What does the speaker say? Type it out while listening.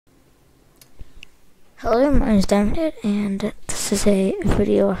Hello, my name is Diamond, and this is a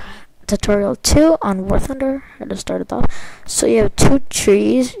video tutorial 2 on War Thunder. How to start it off. So you have two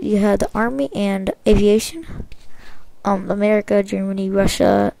trees. You have the army and aviation. America, Germany,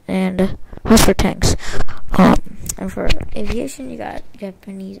 Russia, and what's for tanks? And for aviation, you got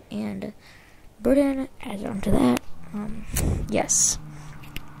Japanese and Britain. Add on to that. Yes.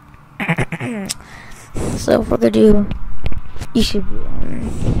 So if we're gonna do, you should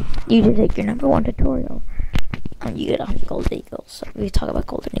take your number 1 tutorial. You get 100 golden eagles. So we talk about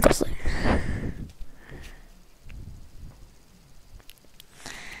golden eagles later.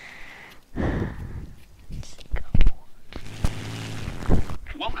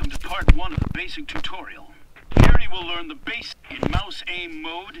 Welcome to part 1 of the basic tutorial. Here you will learn the base in mouse aim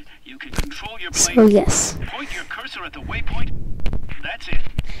mode. You can control your plane. So yes. Point your cursor at the waypoint. That's it.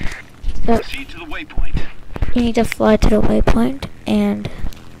 Proceed to the waypoint. You need to fly to the waypoint and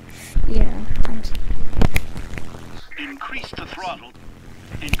Increase the throttle.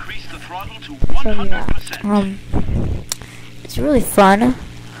 Increase the throttle to 100%. It's really fun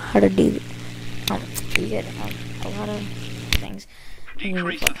how to do. You get a lot of things.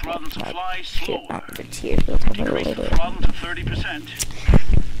 Decrease the throttle to fly slower. Decrease the throttle to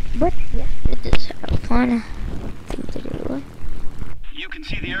 30%. But yeah, it is a fun thing to do. You can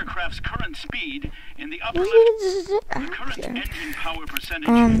see the aircraft's current speed in the upper left. The current engine power percentage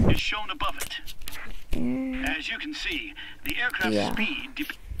is shown above it. As you can see, the aircraft's speed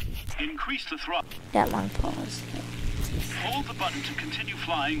increase the throttle. That long pause. Hold the button to continue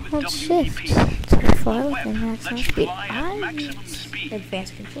flying with Hold WEP. shift to fly with Web maximum lets you speed. fly at maximum speed.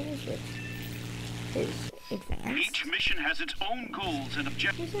 Advanced controls with is advanced. Each mission has its own goals and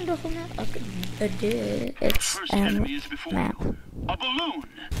objectives. Isn't the whole map? Okay. The It's first enemy is before map. you. A balloon.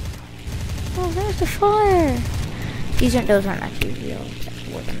 Oh, there's the fire. Those aren't actually real.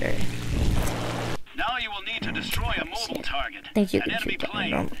 War Thunder. Now you will need to destroy a mobile target. I think you An can enemy shoot that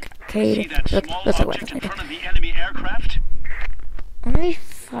plane. normal See arcade. that small Let's object in front of the enemy aircraft? Enemy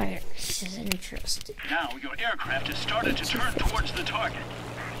fire. This is interesting. Now your aircraft has started to turn towards the target.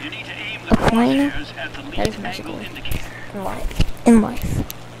 You need to aim the plane crosshairs at the that is lead angle magical. indicator. In life.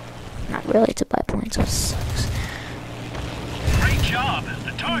 Not really, it's a biplane, so it sucks. Great job!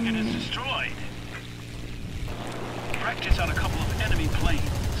 The target is destroyed. Practice on a couple of enemy planes.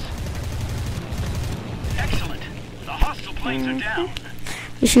 Excellent. The hostile planes are down.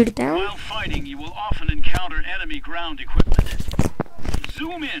 You shoot it down? While fighting, you will often encounter enemy ground equipment.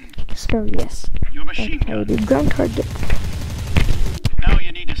 Zoom in. So yes. Your machine gun. The ground target. Now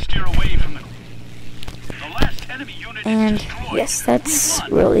you need to steer away from the last enemy unit And is destroyed. yes, that's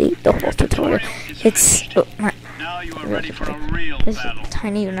really the whole tutorial. It's Now you are ready for a real this is battle. a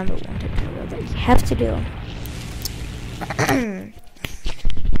tiny number 1 tutorial that you have to do.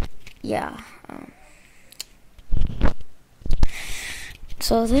 Yeah.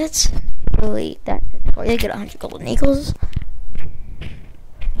 So that's really that tutorial. You get 100 golden eagles.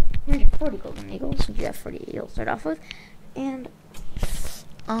 140 golden eagles, since you have 40 you'll start off with. And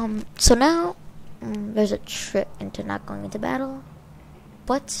so now there's a trick into not going into battle,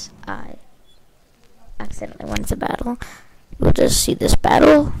 but I accidentally went into battle. We'll just see this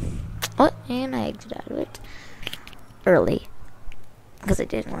battle. Oh, and I exited out of it early because I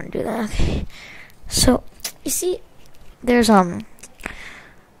didn't want to do that. Okay. So you see, there's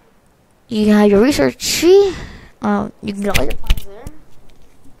you have your research tree. You can get all your planes there.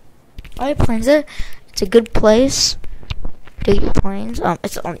 All your planes there. It's a good place to get your planes.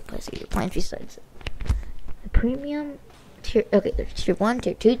 It's the only place to get your planes besides the premium tier. Okay, there's tier 1,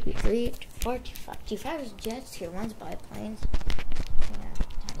 tier 2, tier 3, tier 4, tier 5. Tier 5 is jets. Tier 1 is biplanes.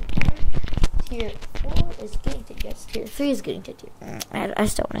 Tier 4 is getting to jets. Tier 3 is getting to tier. I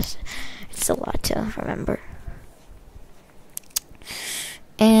still want to. It's a lot to remember.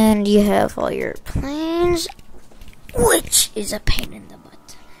 And you have all your planes, which is a pain in the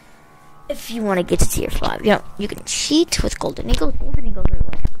butt. If you want to get to tier 5, you can cheat with golden eagles. Golden eagles are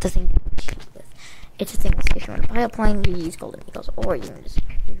like the thing you can cheat with. It's a thing. If you want to buy a plane, you use golden eagles, or you can just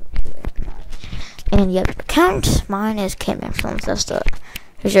do it. And you have your account. Mine is K-Man Films.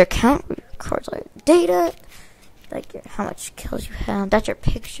 Here's your account. It records all your data, like how much kills you have. That's your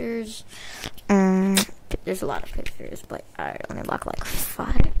pictures. There's a lot of pictures, but I only lock like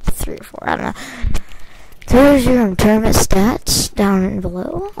 3 or 4. I don't know. There's your tournament stats down and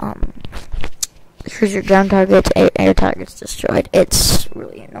below. Here's your ground targets. Air targets destroyed. It's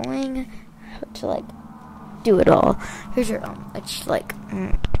really annoying to like do it all. Here's your it's like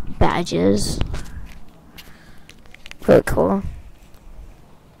badges. Really cool.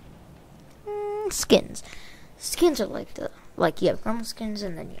 Skins. Skins are like you have normal skins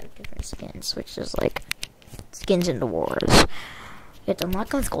and then you have different skins, which is like skins in the wars. You have to unlock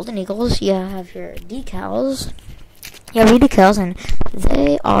them with golden eagles. You have your decals. You have your decals, and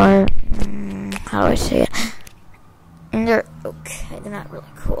they are, how do I say it? And they're okay. They're not really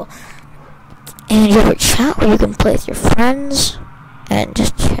cool. And you have a chat where you can play with your friends and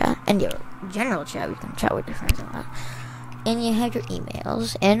just chat. And your general chat, you can chat with your friends a lot. And you have your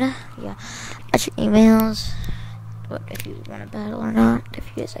emails. And yeah, that's your emails. What if you want to battle or not? If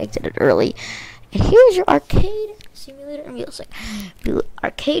you guys exited early. And here's your arcade simulator and realistic.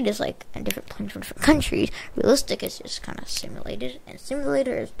 Arcade is like a different planes from different countries. Realistic is just kind of simulated, and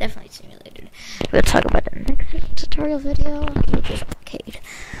simulator is definitely simulated. We'll talk about that in the next tutorial video, which is arcade.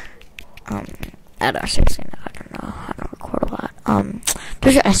 At R16, I don't know. I don't record a lot.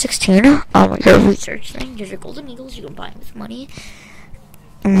 There's your I-16. Your research thing. There's your golden eagles. You can buy them with money.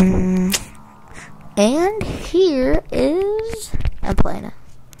 And here is I'm playing it.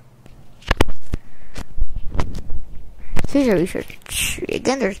 Here's your research tree.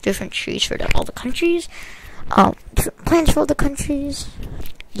 Again, there's different trees for all the countries. Different plans for all the countries.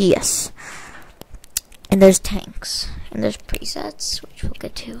 Yes. And there's tanks. And there's presets, which we'll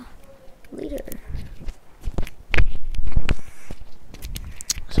get to later.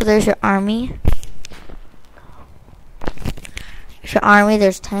 So there's your army. There's your army,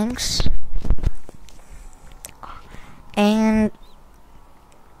 there's tanks. And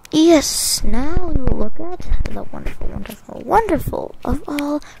yes, now we will look at the wonderful of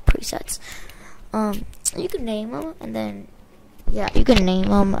all presets. You can name them, and then yeah, you can name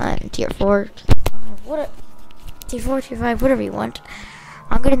them tier 4, tier 4, tier 5, whatever you want.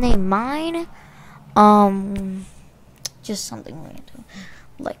 I'm gonna name mine, just something random,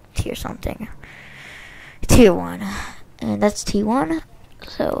 like tier something, tier 1, and that's T1.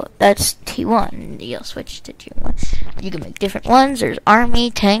 So that's T1. You'll switch to T1. You can make different ones. There's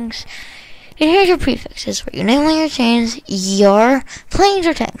army, tanks. And here's your prefixes where you name all your chains, your planes,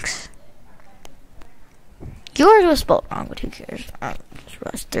 or tanks. Yours was spelled wrong, but who cares? Just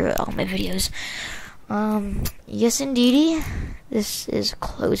rush through all my videos. Yes, indeedy. This is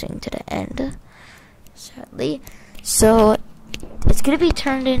closing to the end, sadly. So it's gonna be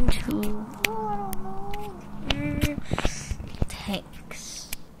turned into tanks.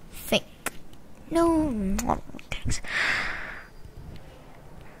 No, tanks.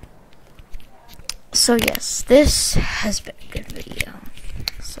 So yes, this has been a good video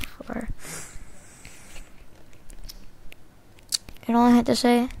so far. And all I had to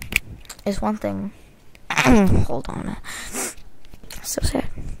say is one thing. Hold on. So sad.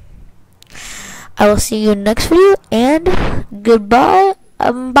 I will see you in the next video, and goodbye.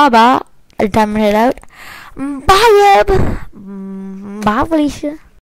 Bye-bye. Time to head out. Bye, Eb. Bye, Felicia.